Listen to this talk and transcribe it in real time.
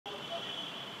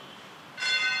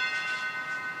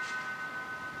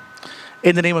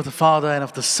In the name of the Father, and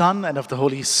of the Son, and of the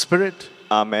Holy Spirit.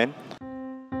 Amen.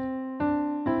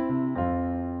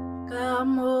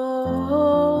 Come,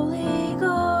 Holy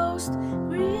Ghost,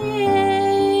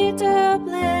 Creator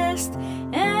blessed,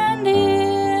 and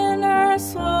in our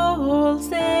souls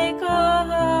take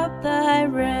up thy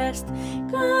rest.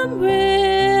 Come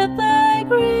with thy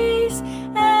grace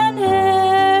and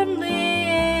heavenly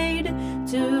aid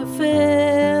to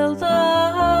fill the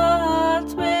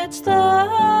hearts which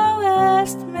thou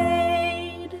hast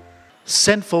made.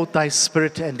 Send forth thy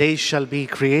Spirit, and they shall be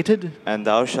created. And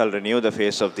thou shalt renew the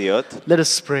face of the earth. Let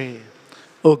us pray.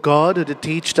 O God, who did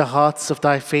teach the hearts of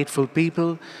thy faithful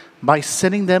people by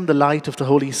sending them the light of the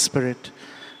Holy Spirit,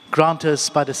 grant us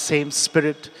by the same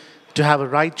Spirit to have a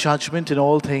right judgment in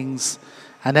all things,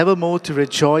 and evermore to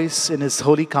rejoice in his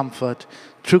holy comfort,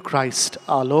 through Christ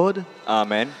our Lord.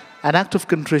 Amen. An act of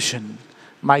contrition.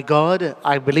 My God,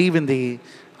 I believe in thee,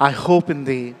 I hope in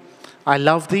thee, I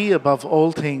love thee above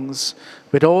all things,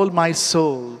 with all my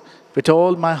soul, with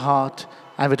all my heart,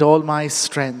 and with all my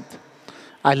strength.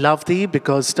 I love thee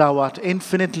because thou art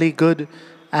infinitely good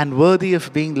and worthy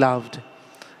of being loved.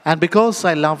 And because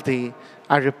I love thee,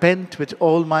 I repent with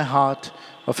all my heart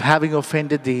of having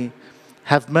offended thee.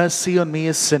 Have mercy on me,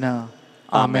 a sinner.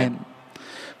 Amen.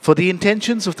 For the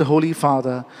intentions of the Holy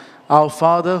Father, our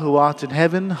Father who art in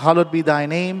heaven, hallowed be thy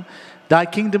name. Thy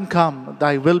kingdom come,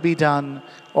 thy will be done,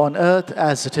 on earth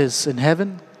as it is in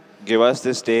heaven. Give us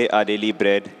this day our daily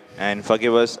bread, and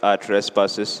forgive us our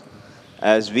trespasses,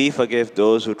 as we forgive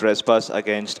those who trespass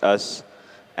against us.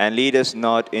 And lead us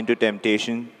not into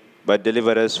temptation, but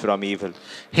deliver us from evil.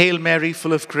 Hail Mary,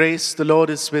 full of grace, the Lord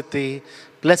is with thee.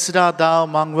 Blessed art thou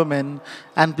among women,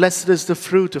 and blessed is the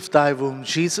fruit of thy womb,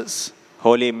 Jesus.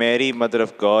 Holy Mary, Mother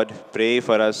of God, pray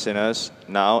for us sinners,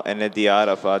 now and at the hour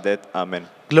of our death. Amen.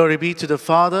 Glory be to the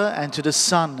Father, and to the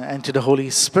Son, and to the Holy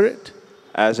Spirit.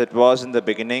 As it was in the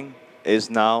beginning, is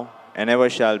now, and ever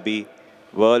shall be,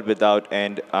 world without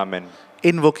end. Amen.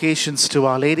 Invocations to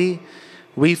Our Lady.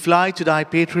 We fly to thy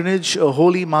patronage, O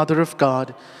Holy Mother of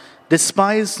God.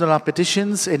 Despise not our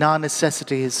petitions in our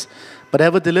necessities, but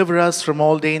ever deliver us from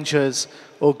all dangers,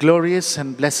 O glorious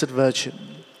and blessed Virgin.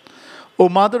 O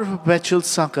Mother of perpetual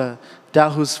succor, thou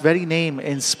whose very name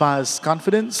inspires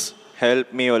confidence,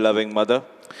 Help me, O loving Mother.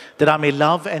 that I may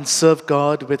love and serve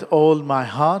God with all my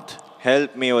heart,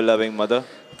 Help me, O loving Mother.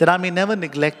 that I may never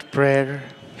neglect prayer,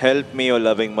 Help me, O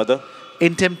loving Mother.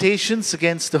 in temptations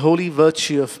against the holy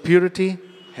virtue of purity,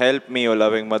 Help me, O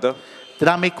loving Mother. that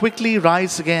I may quickly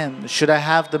rise again should I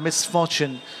have the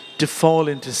misfortune to fall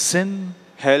into sin,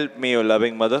 Help me, O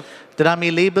loving Mother. that I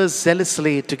may labor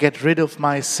zealously to get rid of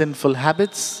my sinful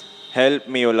habits, Help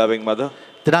me, O loving Mother.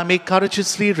 that I may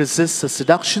courageously resist the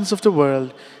seductions of the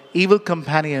world, evil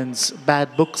companions,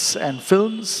 bad books and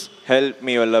films, Help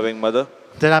me, O loving Mother.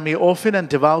 that I may often and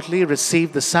devoutly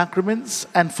receive the sacraments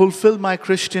and fulfill my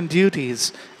Christian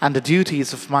duties and the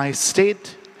duties of my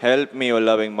state, Help me, O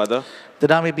loving Mother.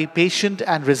 that I may be patient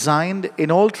and resigned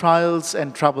in all trials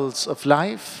and troubles of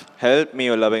life, Help me,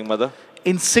 O loving Mother.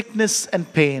 in sickness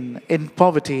and pain, in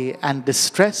poverty and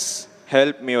distress,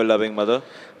 Help me, O loving Mother.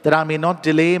 that I may not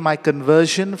delay my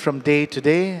conversion from day to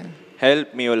day,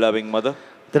 Help me, O loving Mother.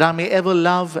 that I may ever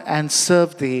love and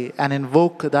serve thee and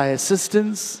invoke thy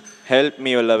assistance, Help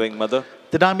me, O loving Mother.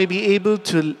 that I may be able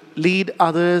to lead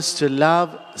others to love,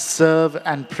 serve,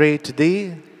 and pray to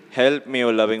thee. Help me, O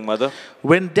loving Mother.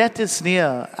 When death is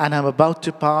near and I am about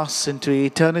to pass into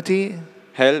eternity,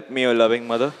 Help me, O loving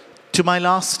Mother. to my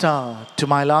last hour, to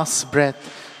my last breath,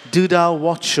 do thou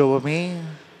watch over me.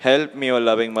 Help me, O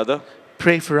loving Mother,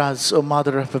 Pray for us, O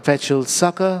Mother of perpetual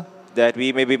succor. that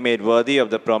we may be made worthy of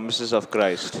the promises of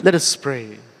Christ. Let us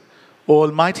pray. O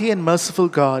Almighty and merciful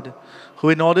God, who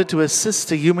in order to assist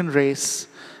the human race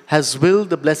has willed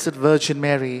the Blessed Virgin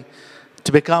Mary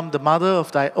to become the mother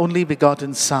of thy only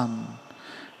begotten Son,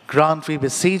 grant, we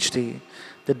beseech thee,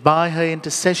 that by her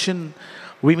intercession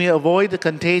we may avoid the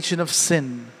contagion of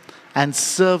sin and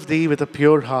serve thee with a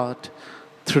pure heart,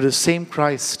 through the same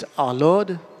Christ our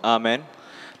Lord. Amen.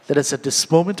 Let us at this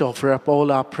moment offer up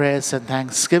all our prayers and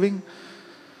thanksgiving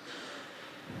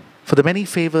for the many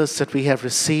favors that we have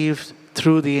received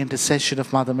through the intercession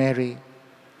of Mother Mary.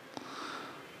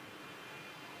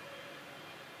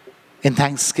 In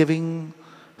thanksgiving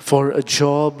for a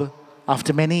job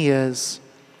after many years,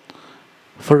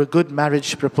 for a good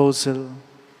marriage proposal,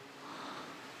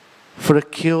 for a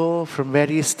cure from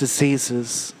various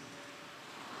diseases,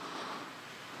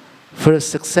 for a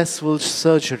successful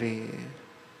surgery,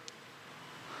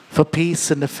 for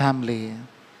peace in the family,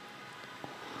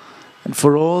 and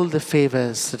for all the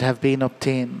favors that have been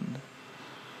obtained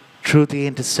through the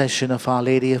intercession of Our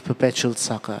Lady of Perpetual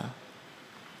Succour.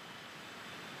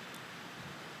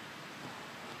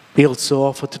 We also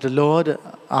offer to the Lord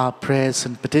our prayers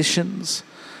and petitions,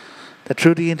 that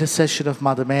through the intercession of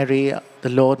Mother Mary, the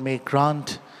Lord may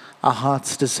grant our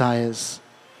heart's desires.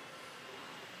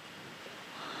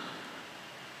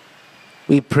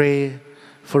 We pray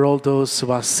for all those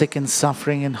who are sick and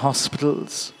suffering in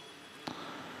hospitals.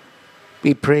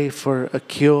 We pray for a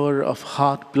cure of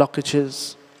heart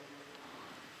blockages.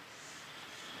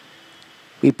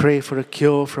 We pray for a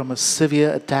cure from a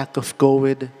severe attack of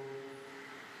COVID.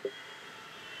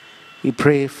 We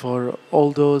pray for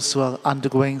all those who are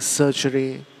undergoing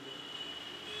surgery.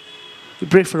 We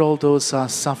pray for all those who are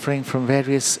suffering from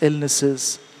various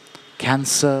illnesses,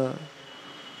 cancer,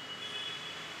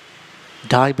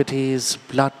 diabetes,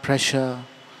 blood pressure.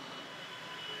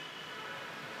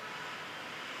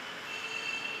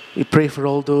 We pray for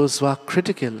all those who are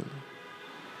critical.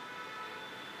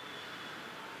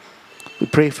 We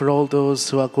pray for all those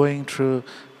who are going through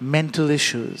mental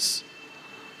issues,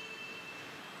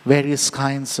 various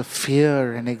kinds of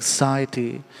fear and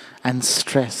anxiety and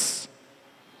stress.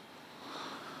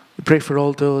 We pray for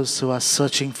all those who are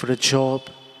searching for a job,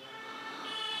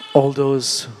 all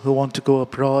those who want to go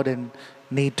abroad and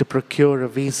need to procure a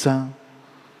visa.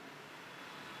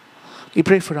 We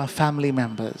pray for our family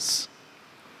members,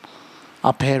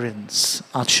 our parents,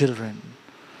 our children,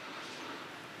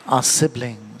 our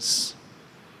siblings,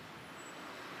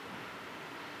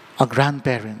 our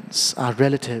grandparents, our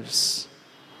relatives,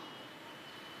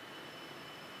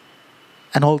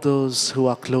 and all those who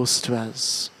are close to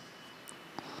us.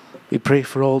 We pray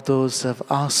for all those who have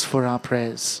asked for our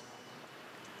prayers,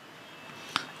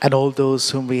 and all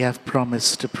those whom we have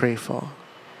promised to pray for.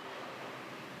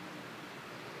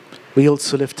 We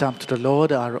also lift up to the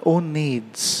Lord our own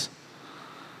needs,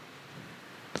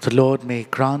 that the Lord may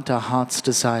grant our heart's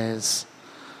desires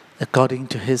according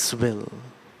to His will.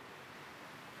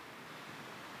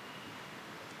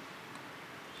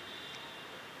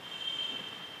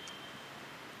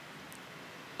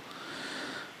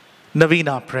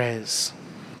 Novena prayers.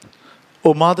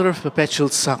 O Mother of Perpetual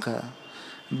Succour,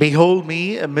 behold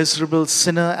me, a miserable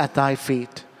sinner at thy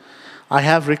feet. I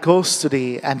have recourse to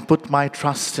thee and put my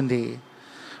trust in thee.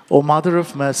 O Mother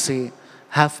of Mercy,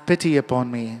 have pity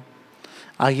upon me.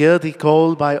 I hear thee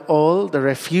called by all, the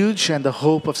refuge and the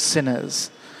hope of sinners.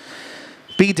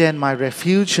 Be then my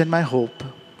refuge and my hope.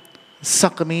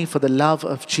 Succor me for the love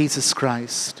of Jesus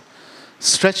Christ.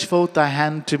 Stretch forth thy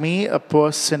hand to me, a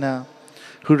poor sinner,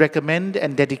 who recommend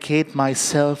and dedicate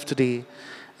myself to thee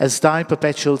as thy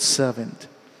perpetual servant.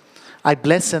 I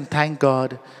bless and thank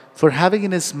God for having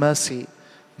in His mercy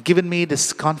given me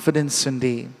this confidence in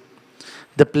thee,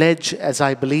 the pledge, as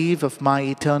I believe, of my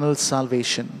eternal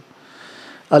salvation.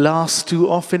 Alas, too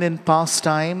often in past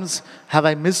times have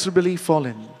I miserably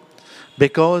fallen,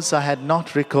 because I had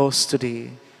not recourse to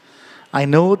thee. I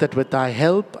know that with thy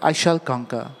help I shall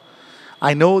conquer.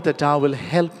 I know that thou wilt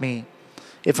help me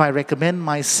if I recommend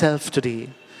myself to thee.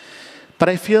 But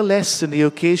I fear lest in the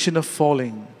occasion of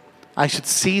falling, I should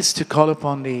cease to call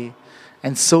upon thee,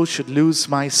 and so should lose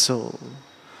my soul.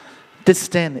 This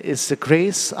then is the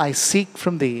grace I seek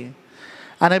from thee,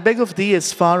 and I beg of thee,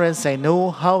 as far as I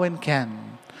know how and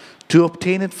can, to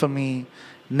obtain it for me,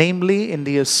 namely in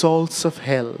the assaults of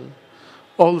hell,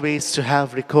 always to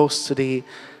have recourse to thee,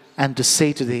 and to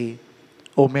say to thee,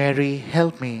 O Mary,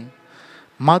 help me.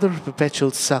 Mother of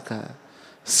Perpetual Succour,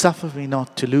 suffer me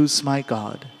not to lose my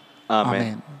God.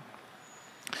 Amen.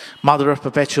 Mother of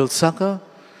Perpetual Succour,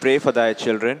 Pray for thy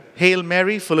children. Hail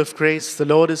Mary, full of grace, the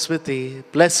Lord is with thee.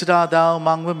 Blessed art thou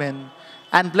among women,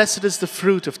 and blessed is the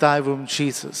fruit of thy womb,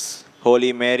 Jesus.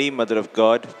 Holy Mary, Mother of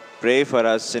God, pray for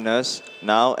us sinners,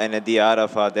 now and at the hour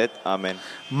of our death. Amen.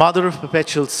 Mother of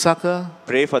Perpetual Succour,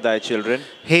 Pray for thy children.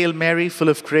 Hail Mary, full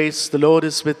of grace, the Lord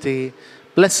is with thee.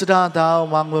 Blessed art thou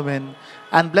among women,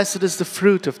 and blessed is the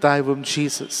fruit of thy womb,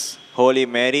 Jesus. Holy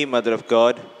Mary, Mother of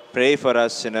God, pray for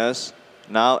us sinners,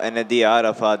 now and at the hour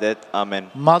of our death.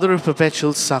 Amen. Mother of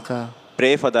Perpetual Succour,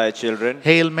 Pray for thy children.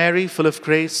 Hail Mary, full of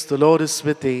grace, the Lord is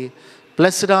with thee.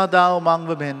 Blessed art thou among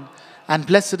women, and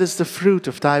blessed is the fruit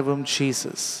of thy womb,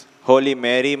 Jesus. Holy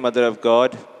Mary, Mother of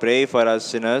God, pray for us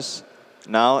sinners,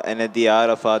 now and at the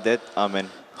hour of our death. Amen.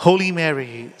 Holy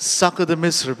Mary, succor the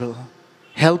miserable,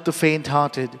 help the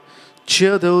faint-hearted,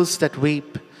 cheer those that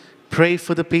weep, pray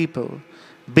for the people,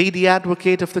 be the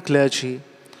advocate of the clergy,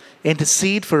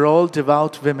 intercede for all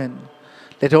devout women.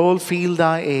 Let all feel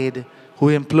thy aid who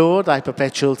implore thy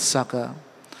perpetual succor.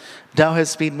 Thou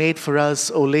hast been made for us,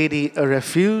 O Lady, a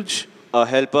refuge, A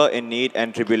helper in need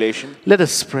and tribulation. Let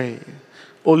us pray.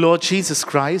 O Lord Jesus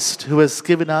Christ, who has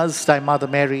given us thy Mother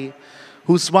Mary,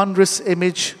 whose wondrous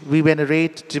image we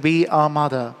venerate to be our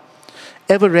mother,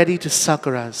 ever ready to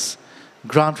succor us,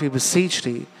 grant, we beseech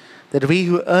thee, that we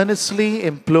who earnestly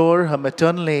implore her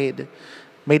maternal aid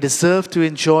may deserve to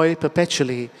enjoy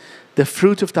perpetually the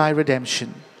fruit of thy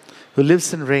redemption, who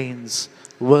lives and reigns,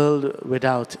 world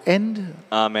without end.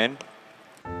 Amen.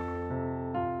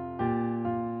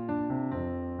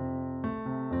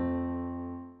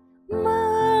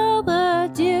 Mother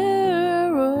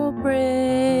dear, oh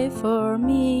pray for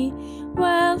me,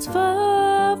 whilst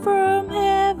far from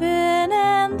heaven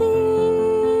and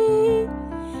thee.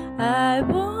 I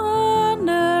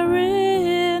wander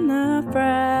in a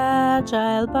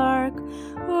fragile bark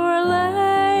o'er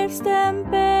life's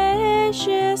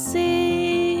tempestuous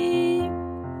sea.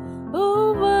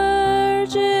 O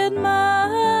Virgin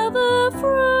Mother,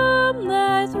 from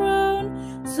thy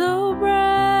throne, so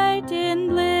bright in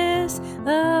bliss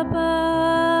above,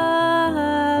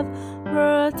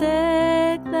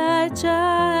 protect thy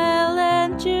child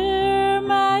and cheer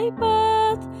my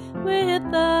path with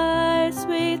thy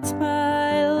sweet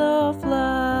smile of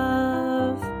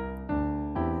love.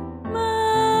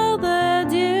 Mother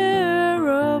dear,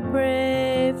 oh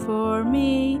pray for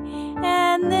me,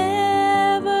 and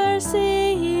never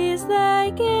cease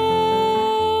thy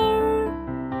care,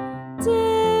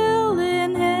 till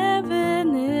in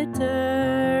heaven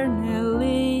eternally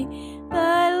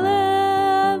thy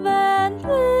love and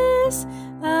bliss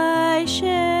I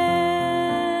share.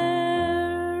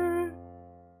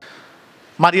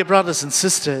 My dear brothers and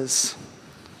sisters,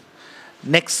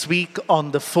 next week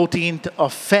on the 14th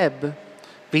of Feb,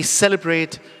 we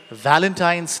celebrate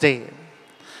Valentine's Day,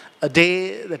 a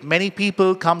day that many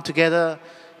people come together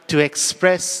to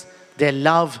express their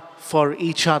love for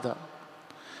each other.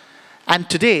 And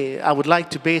today, I would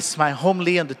like to base my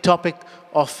homily on the topic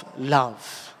of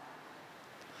love.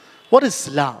 What is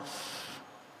love?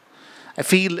 I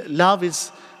feel love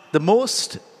is the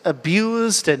most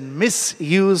abused and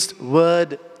misused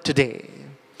word today.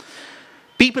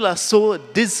 People are so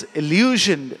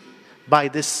disillusioned by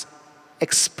this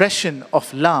expression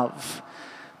of love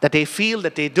that they feel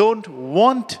that they don't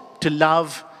want to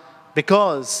love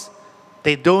because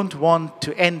they don't want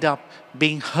to end up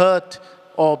being hurt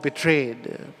or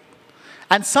betrayed.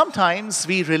 And sometimes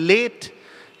we relate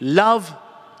love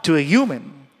to a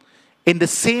human in the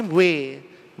same way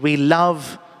we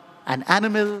love an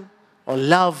animal or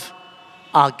love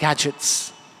our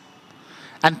gadgets.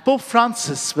 And Pope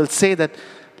Francis will say that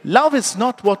love is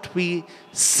not what we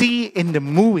see in the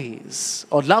movies,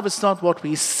 or love is not what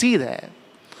we see there.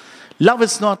 Love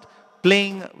is not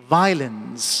playing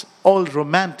violins, all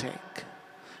romantic.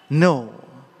 No,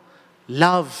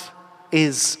 love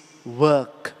is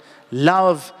work.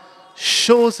 Love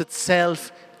shows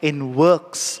itself in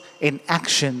works, in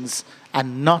actions,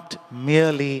 and not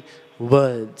merely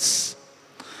words.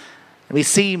 We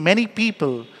see many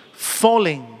people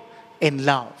falling in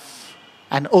love.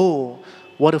 And oh,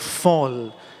 what a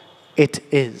fall it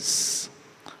is.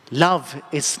 Love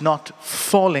is not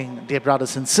falling, dear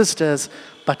brothers and sisters,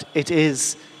 but it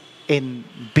is in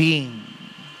being.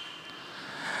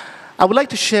 I would like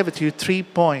to share with you 3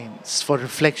 points for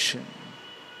reflection.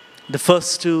 The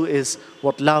first 2 is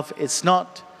what love is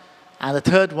not, and the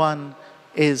third one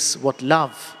is what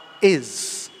love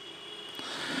is.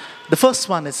 The first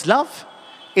one is love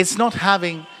is not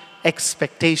having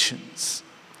expectations.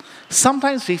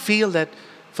 Sometimes we feel that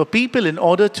for people, in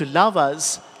order to love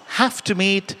us, have to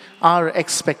meet our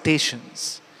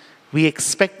expectations. We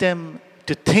expect them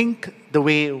to think the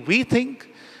way we think.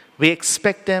 We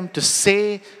expect them to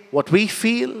say what we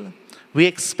feel. We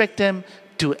expect them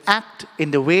to act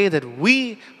in the way that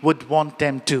we would want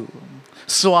them to.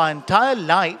 So our entire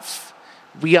life,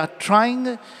 we are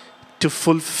trying to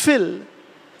fulfill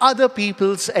other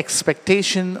people's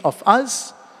expectation of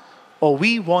us, or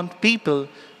we want people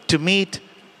to meet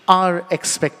our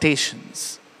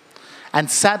expectations.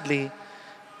 And sadly,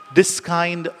 this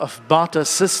kind of barter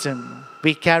system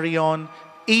we carry on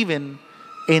even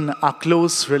in our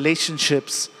close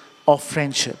relationships or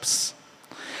friendships.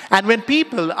 And when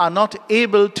people are not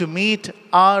able to meet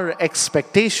our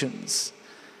expectations,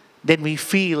 then we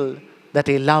feel that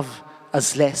they love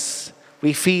us less.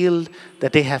 We feel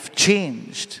that they have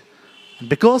changed, and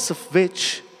because of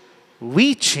which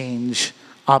we change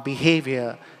our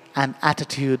behavior and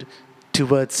attitude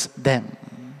towards them.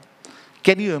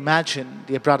 Can you imagine,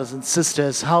 dear brothers and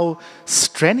sisters, how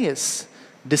strenuous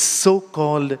this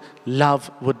so-called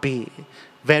love would be,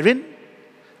 wherein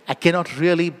I cannot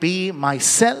really be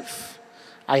myself,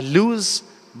 I lose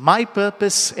my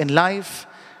purpose in life,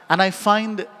 and I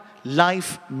find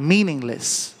life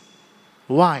meaningless.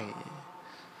 Why?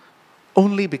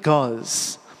 Only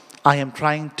because I am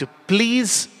trying to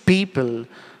please people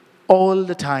all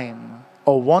the time,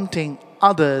 or wanting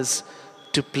others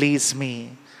to please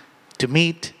me, to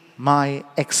meet my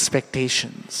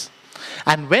expectations.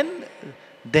 And when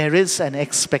there is an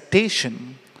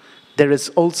expectation, there is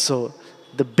also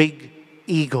the big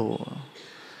ego.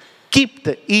 Keep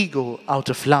the ego out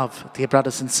of love, dear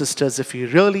brothers and sisters, if you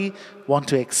really want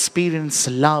to experience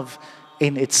love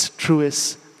in its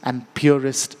truest and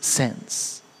purest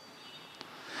sense.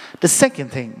 The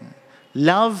second thing,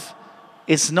 love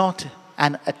is not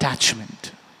an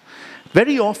attachment.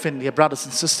 Very often, dear brothers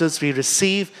and sisters, we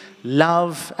receive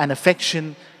love and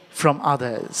affection from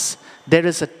others. There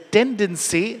is a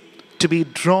tendency to be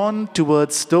drawn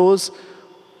towards those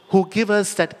who give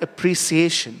us that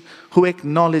appreciation, who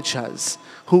acknowledge us,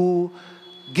 who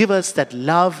give us that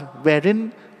love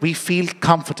wherein we feel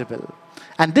comfortable.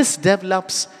 And this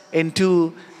develops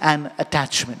into an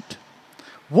attachment.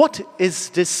 What is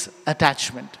this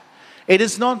attachment? It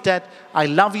is not that I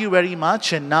love you very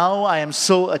much and now I am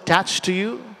so attached to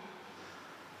you,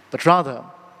 but rather,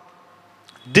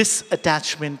 this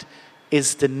attachment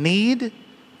is the need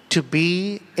to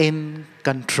be in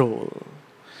control.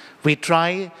 We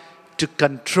try to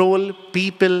control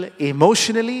people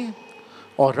emotionally,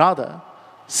 or rather,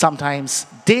 sometimes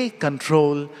they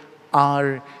control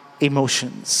our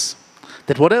emotions.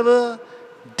 That whatever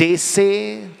they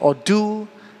say or do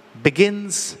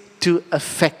begins to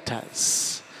affect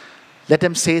us. Let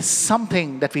them say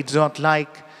something that we do not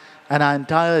like, and our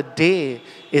entire day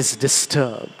is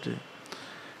disturbed.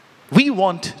 We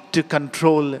want to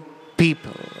control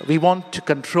people. We want to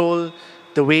control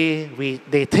the way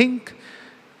they think,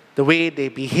 the way they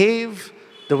behave,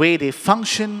 the way they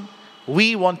function.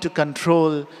 We want to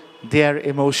control their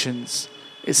emotions,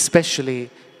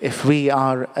 especially if we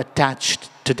are attached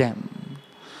to them.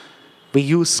 We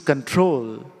use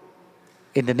control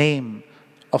in the name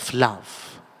of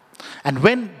love. And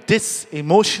when this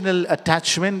emotional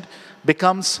attachment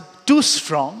becomes too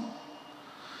strong,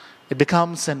 it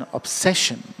becomes an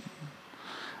obsession,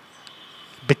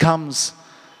 becomes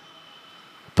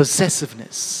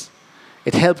possessiveness.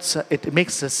 It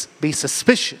makes us be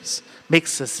suspicious,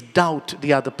 makes us doubt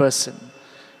the other person,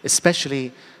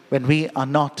 especially when we are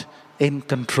not in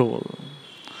control.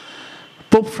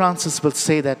 Pope Francis will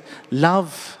say that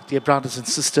love, dear brothers and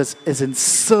sisters, is in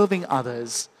serving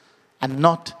others and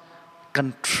not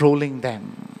controlling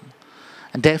them.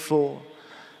 And therefore,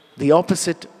 the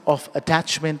opposite of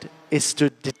attachment is to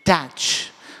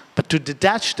detach. But to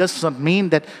detach does not mean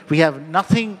that we have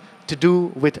nothing to do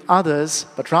with others,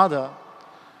 but rather,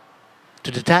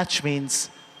 to detach means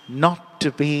not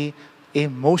to be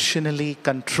emotionally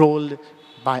controlled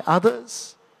by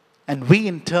others, and we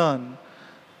in turn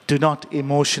do not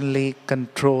emotionally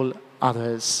control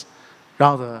others.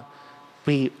 Rather,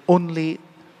 we only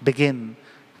begin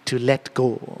to let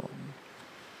go.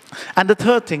 And the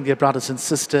third thing, dear brothers and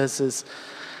sisters, is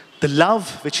the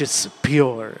love which is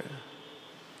pure,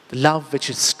 the love which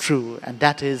is true, and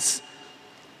that is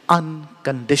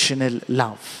unconditional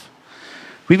love.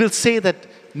 We will say that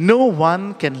no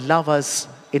one can love us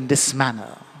in this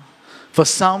manner. For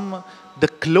some, the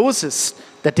closest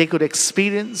that they could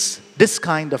experience this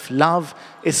kind of love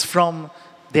is from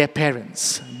their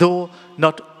parents, though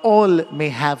not all may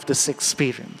have this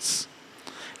experience.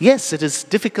 Yes, it is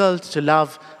difficult to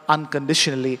love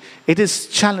unconditionally. It is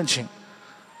challenging.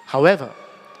 However,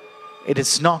 it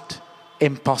is not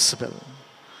impossible.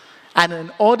 And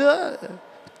in order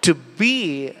to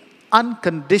be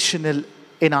unconditional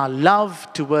in our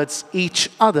love towards each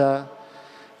other,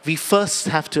 we first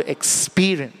have to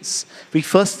experience, we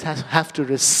first have to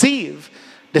receive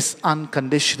this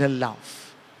unconditional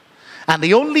love. And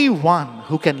the only one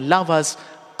who can love us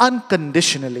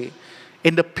unconditionally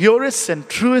in the purest and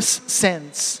truest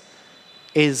sense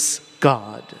is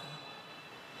God.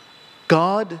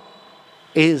 God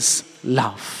is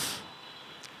love.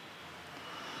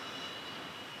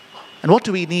 And what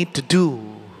do we need to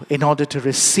do in order to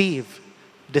receive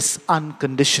this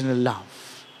unconditional love?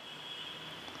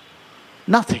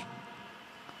 Nothing.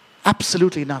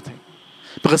 Absolutely nothing.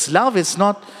 Because love is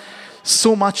not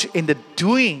so much in the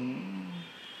doing,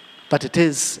 but it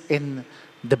is in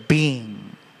the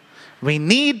being. We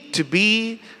need to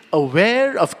be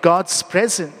aware of God's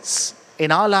presence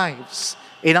in our lives,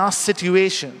 in our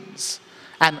situations,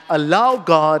 and allow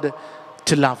God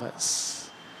to love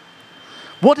us.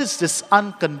 What is this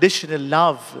unconditional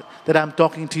love that I'm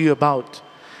talking to you about?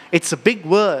 It's a big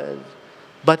word,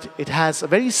 but it has a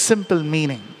very simple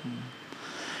meaning.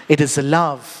 It is a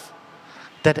love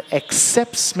that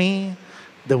accepts me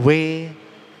the way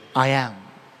I am.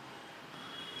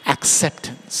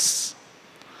 Acceptance.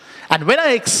 And when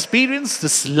I experience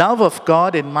this love of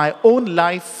God in my own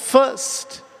life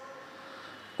first,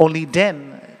 only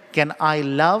then can I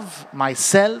love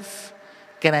myself,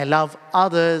 can I love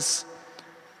others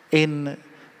in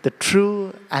the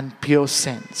true and pure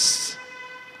sense.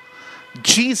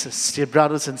 Jesus, dear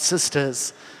brothers and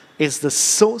sisters, is the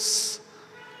source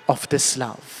of this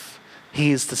love.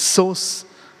 He is the source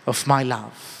of my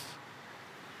love.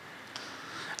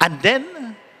 And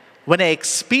then, when I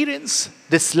experience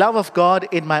this love of God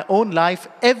in my own life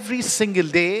every single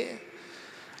day,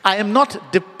 I am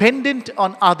not dependent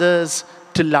on others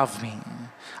to love me.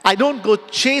 I don't go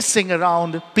chasing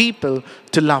around people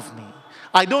to love me.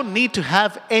 I don't need to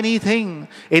have anything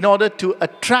in order to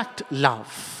attract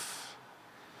love.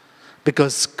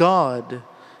 Because God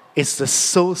is the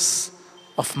source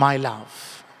of my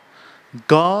love.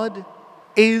 God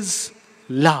is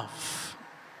love.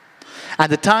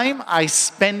 And the time I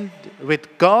spend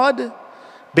with God,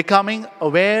 becoming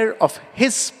aware of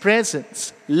His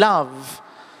presence, love,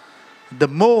 the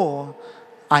more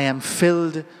I am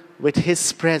filled with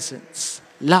His presence,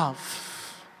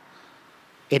 love,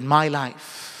 in my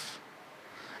life.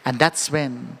 And that's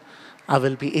when I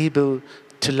will be able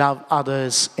to love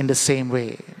others in the same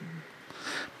way.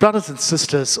 Brothers and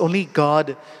sisters, only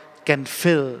God can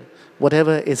fill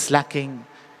whatever is lacking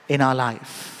in our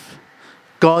life.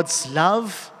 God's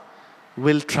love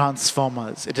will transform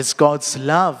us. It is God's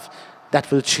love that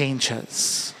will change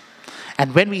us.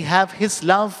 And when we have His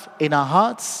love in our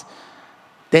hearts,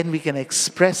 then we can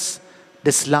express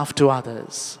this love to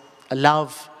others. A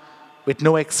love with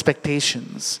no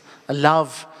expectations. A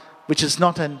love which is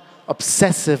not an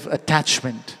obsessive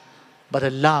attachment, but a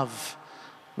love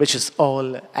which is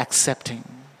all accepting.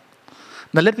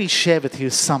 Now let me share with you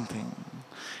something.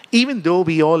 Even though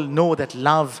we all know that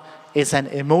love is an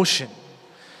emotion,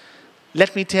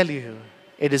 let me tell you,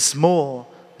 it is more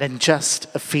than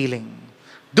just a feeling.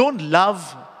 Don't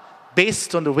love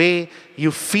based on the way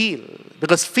you feel,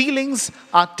 because feelings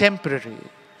are temporary.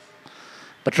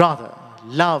 But rather,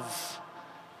 love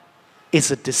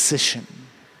is a decision.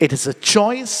 It is a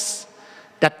choice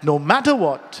that no matter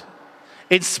what,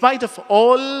 in spite of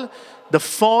all the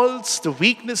faults, the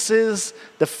weaknesses,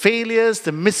 the failures,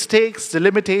 the mistakes, the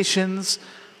limitations,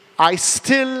 I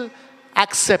still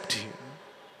accept you.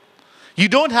 You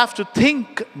don't have to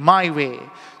think my way.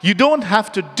 You don't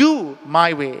have to do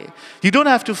my way. You don't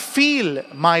have to feel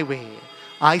my way.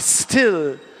 I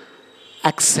still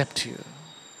accept you.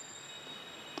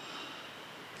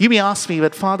 You may ask me,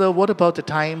 but Father, what about the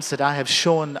times that I have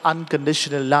shown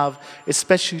unconditional love,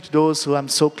 especially to those who I'm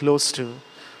so close to,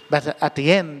 but at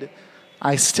the end,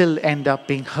 I still end up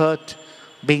being hurt,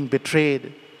 being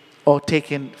betrayed, or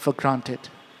taken for granted?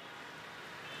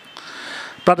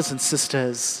 Brothers and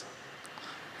sisters,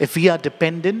 if we are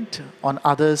dependent on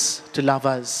others to love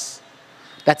us,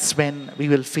 that's when we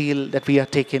will feel that we are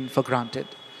taken for granted.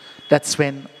 That's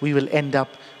when we will end up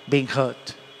being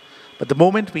hurt. But the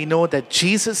moment we know that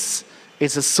Jesus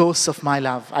is the source of my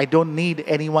love, I don't need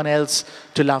anyone else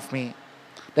to love me,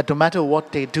 that no matter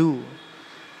what they do,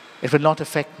 it will not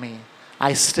affect me.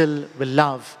 I still will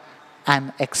love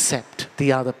and accept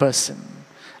the other person.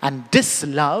 And this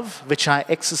love, which I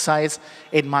exercise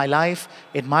in my life,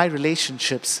 in my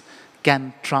relationships,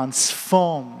 can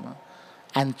transform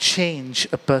and change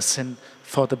a person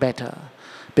for the better.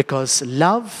 Because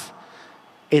love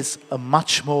is a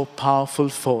much more powerful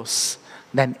force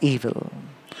than evil.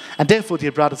 And therefore,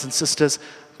 dear brothers and sisters,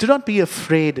 do not be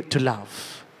afraid to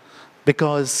love.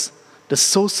 Because the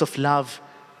source of love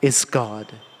is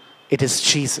God. It is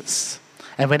Jesus.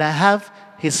 And when I have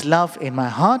His love in my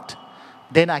heart,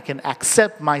 then I can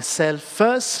accept myself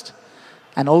first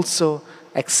and also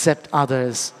accept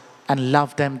others and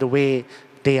love them the way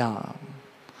they are.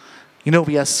 You know,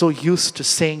 we are so used to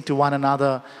saying to one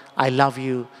another, I love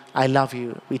you, I love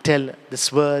you. We tell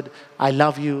this word, I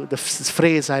love you, this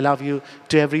phrase, I love you,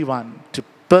 to everyone, to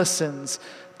persons,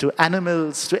 to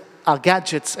animals, to our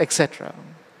gadgets, etc.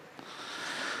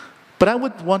 But I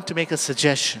would want to make a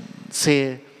suggestion.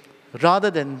 Say,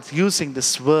 rather than using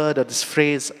this word or this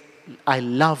phrase, I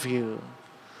love you,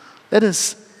 let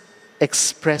us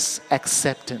express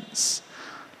acceptance.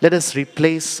 Let us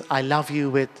replace I love you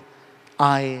with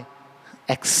I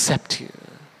accept you.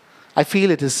 I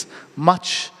feel it is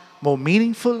much more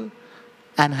meaningful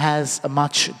and has a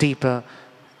much deeper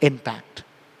impact.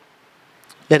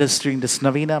 Let us, during this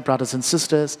Novena, brothers and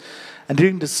sisters, and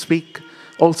during this week,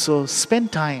 also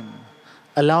spend time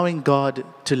allowing God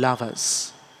to love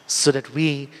us so that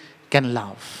we can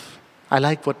love. I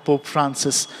like what Pope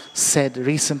Francis said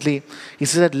recently. He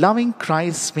said that loving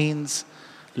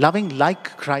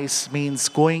like Christ means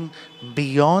going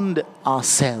beyond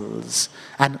ourselves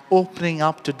and opening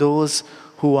up to those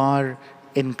who are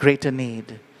in greater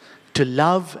need. To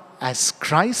love as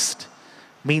Christ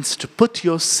means to put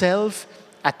yourself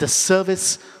at the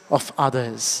service of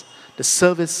others, the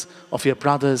service of your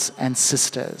brothers and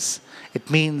sisters. It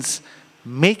means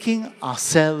making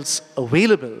ourselves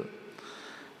available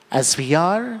as we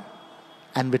are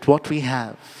and with what we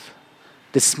have.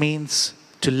 This means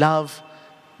to love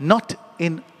not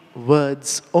in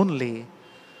words only,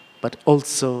 but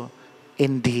also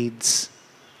in deeds.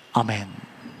 Amen.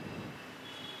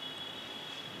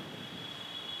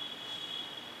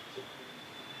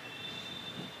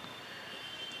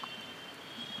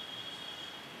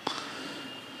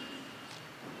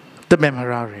 The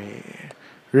Memorare.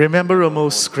 Remember, O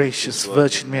most gracious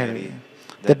Virgin Mary,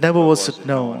 that never was it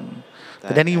known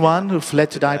that anyone who fled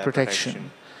to thy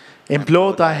protection,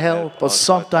 implored thy help, or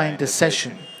sought thy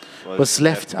intercession, was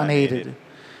left unaided.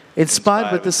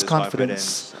 Inspired with this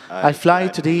confidence, I fly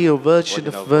to thee, O Virgin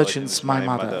of Virgins, my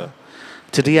Mother.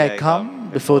 To thee I come,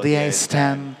 before thee I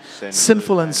stand,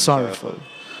 sinful and sorrowful.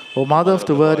 O Mother of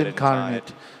the Word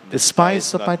incarnate,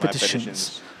 despise not my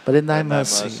petitions, but in thy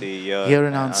mercy, hear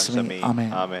and answer me.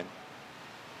 Amen. Amen.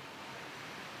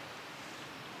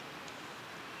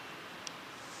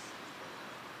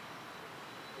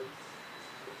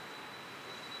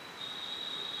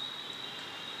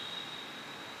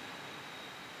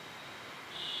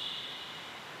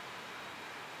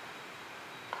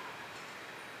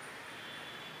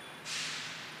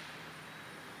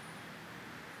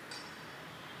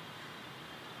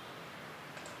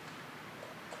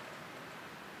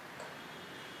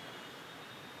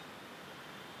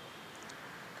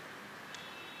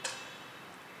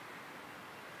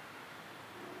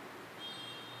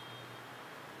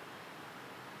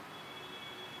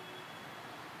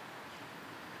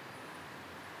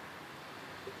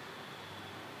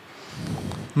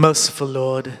 Merciful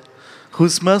Lord,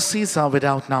 whose mercies are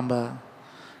without number,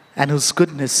 and whose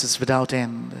goodness is without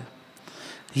end,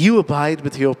 you abide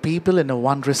with your people in a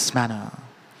wondrous manner,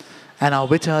 and are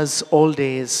with us all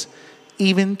days,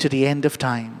 even to the end of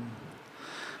time.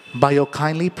 By your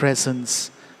kindly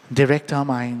presence, direct our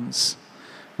minds.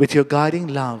 With your guiding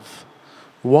love,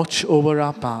 watch over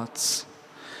our paths.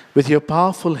 With your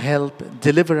powerful help,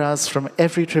 deliver us from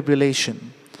every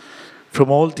tribulation, from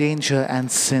all danger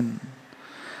and sin,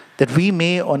 that we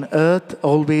may on earth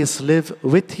always live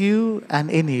with you, and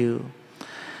in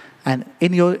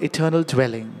your eternal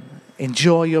dwelling,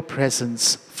 enjoy your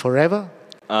presence forever.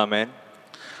 Amen.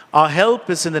 Our help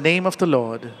is in the name of the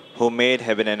Lord, Who made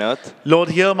heaven and earth, Lord,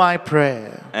 hear my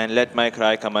prayer. and let my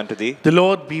cry come unto thee, The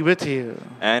Lord be with you.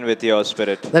 and with your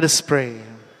spirit. Let us pray.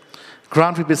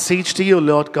 Grant, we beseech thee, O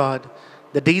Lord God,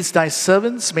 that these thy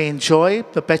servants may enjoy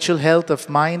perpetual health of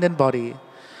mind and body,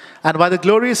 and by the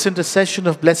glorious intercession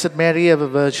of Blessed Mary, ever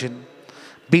Virgin,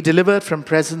 be delivered from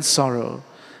present sorrow,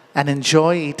 and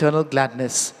enjoy eternal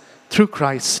gladness through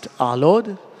Christ our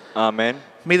Lord. Amen.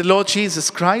 May the Lord Jesus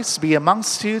Christ be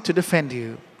amongst you to defend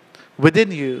you,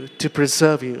 within you to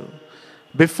preserve you,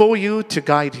 before you to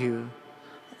guide you,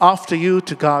 after you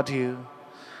to guard you,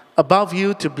 above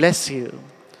you to bless you,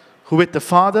 who with the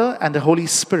Father and the Holy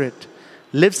Spirit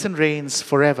lives and reigns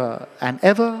forever and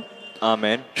ever.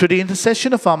 Amen. Through the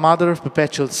intercession of our Mother of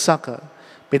Perpetual Succour,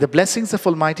 may the blessings of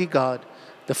Almighty God,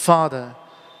 the Father,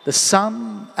 the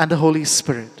Son, and the Holy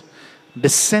Spirit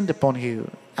descend upon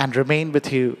you and remain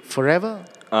with you forever.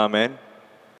 Amen.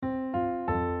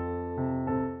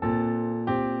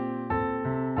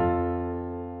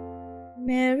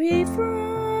 Mary,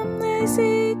 from thy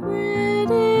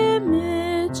sacred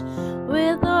image,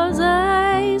 with those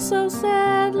eyes so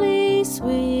sadly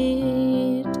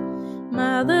sweet,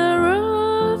 Mother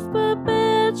of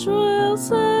perpetual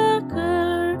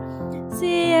succor,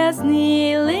 see us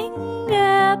kneeling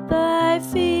at thy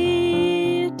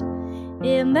feet.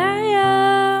 In thy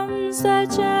arms thy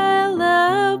child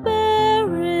thou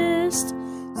bearest,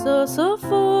 so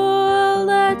full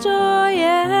thy joy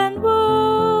and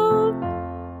woe.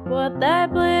 What thy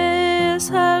bliss,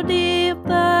 her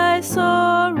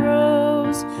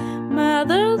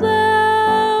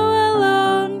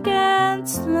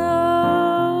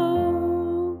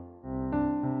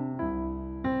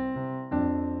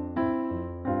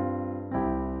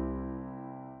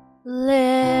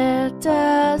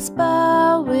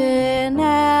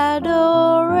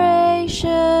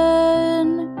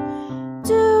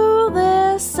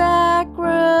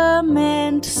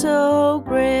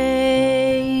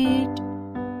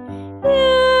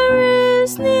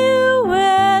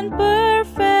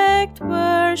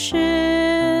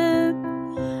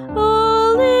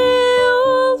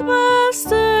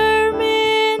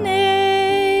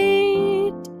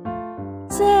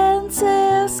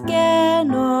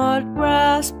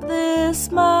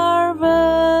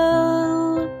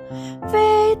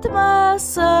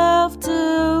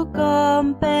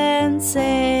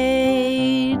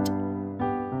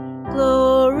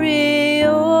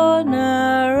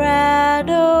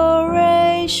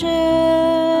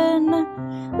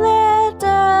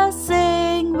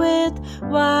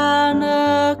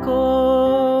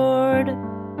accord.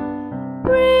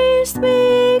 Praise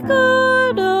be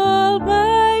God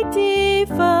Almighty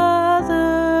Father.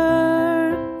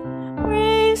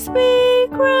 Praise be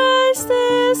Christ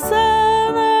the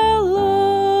Son our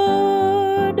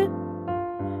Lord.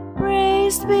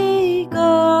 Praise be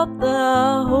God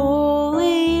the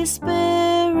Holy Spirit.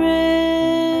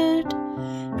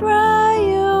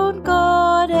 Triune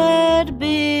Godhead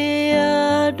be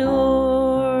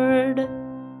adored.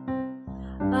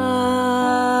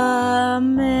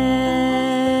 Amen.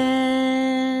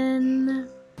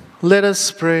 Let us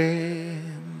pray.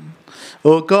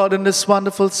 O God, in this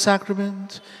wonderful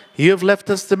sacrament, you have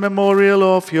left us the memorial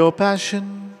of your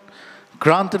passion.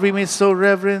 Grant that we may so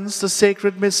reverence the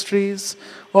sacred mysteries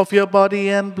of your body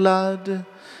and blood,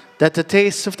 that the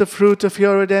taste of the fruit of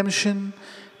your redemption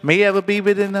may ever be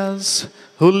within us,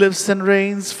 who lives and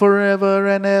reigns forever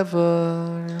and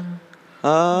ever.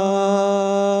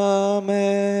 Amen.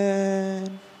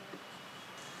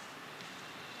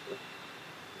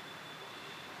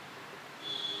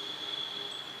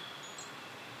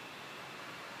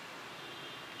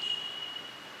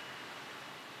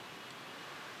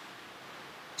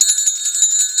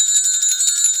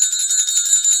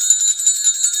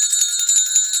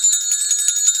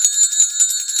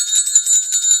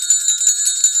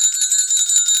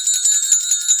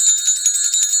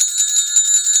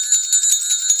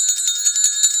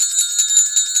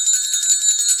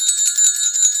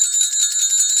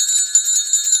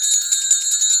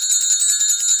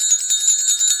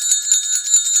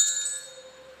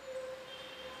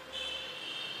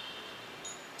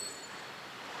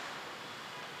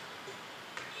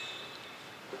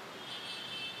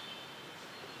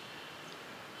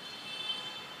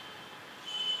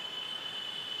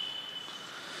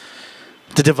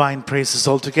 The divine praises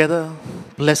all together.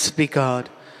 Blessed be God.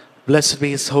 Blessed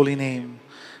be his holy name.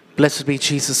 Blessed be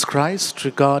Jesus Christ, true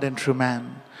God and true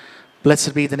man.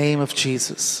 Blessed be the name of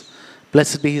Jesus.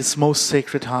 Blessed be his most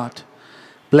sacred heart.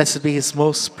 Blessed be his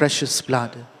most precious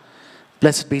blood.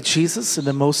 Blessed be Jesus in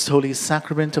the most holy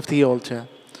sacrament of the altar.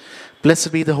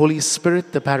 Blessed be the Holy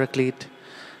Spirit, the Paraclete.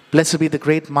 Blessed be the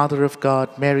great Mother of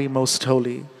God, Mary most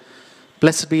holy.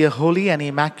 Blessed be her holy and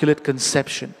immaculate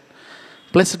conception.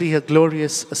 Blessed be her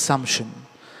glorious assumption.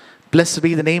 Blessed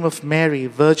be the name of Mary,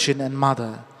 Virgin and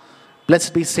Mother.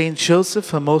 Blessed be Saint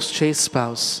Joseph, her most chaste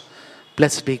spouse.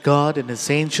 Blessed be God in his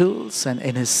angels and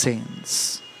in his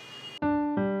saints.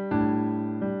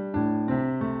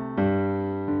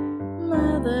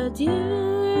 Mother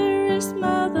dearest,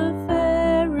 Mother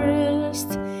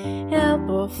fairest, help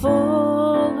of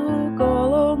all who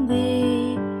call on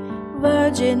thee.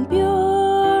 Virgin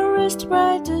purest,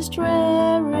 brightest,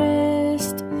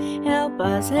 rarest, help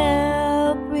us,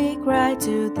 help, we cry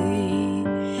to thee.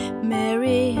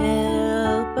 Mary,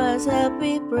 help us, help,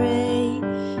 we pray.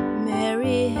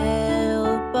 Mary,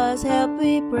 help us, help,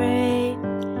 we pray.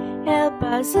 Help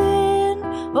us in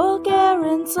all care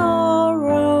and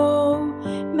sorrow.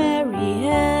 Mary,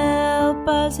 help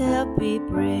us, help, we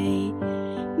pray.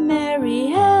 Mary,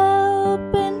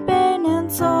 help in pain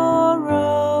and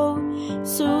sorrow.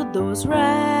 Soothe those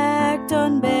racked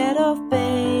on bed of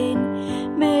pain.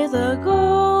 May the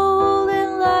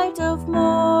golden light of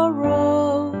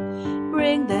morrow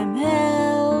bring them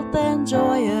health and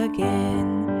joy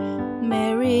again.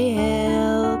 Mary,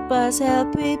 help us,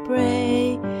 help, we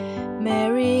pray.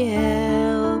 Mary,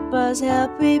 help us,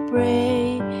 help, we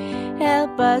pray.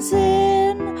 Help us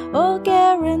in all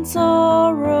care and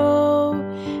sorrow.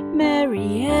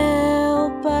 Mary,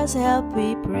 help us, help,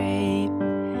 we pray.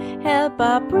 Help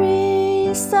our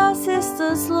priests, our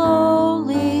sisters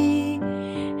lowly.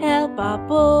 Help our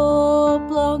Pope,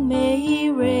 long may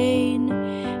he reign.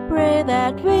 Pray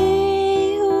that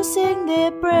we who sing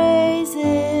their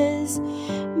praises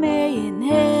may in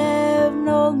heaven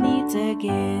all meet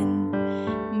again.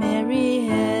 Mary,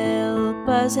 help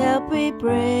us, help, we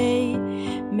pray.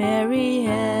 Mary,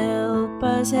 help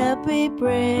us, help, we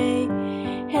pray.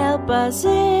 Help us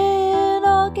in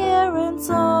all care and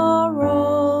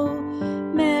sorrow.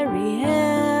 Mary,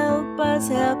 help us,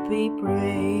 help, we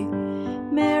pray.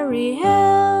 Mary,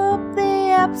 help the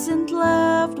absent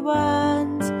loved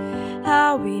ones,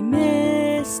 how we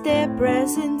miss their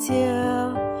presence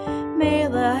here. May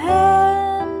the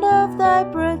hand of thy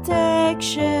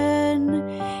protection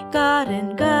guard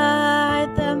and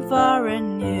guide them far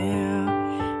and near.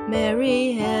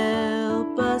 Mary,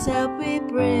 help us, help, we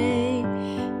pray.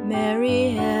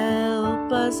 Mary, help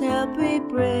us, help, we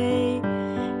pray.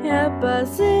 Help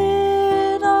us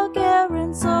in all care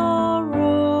and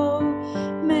sorrow.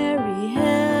 Mary,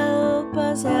 help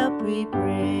us, help, we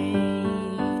pray.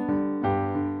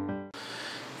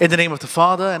 In the name of the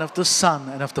Father, and of the Son,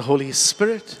 and of the Holy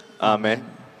Spirit. Amen.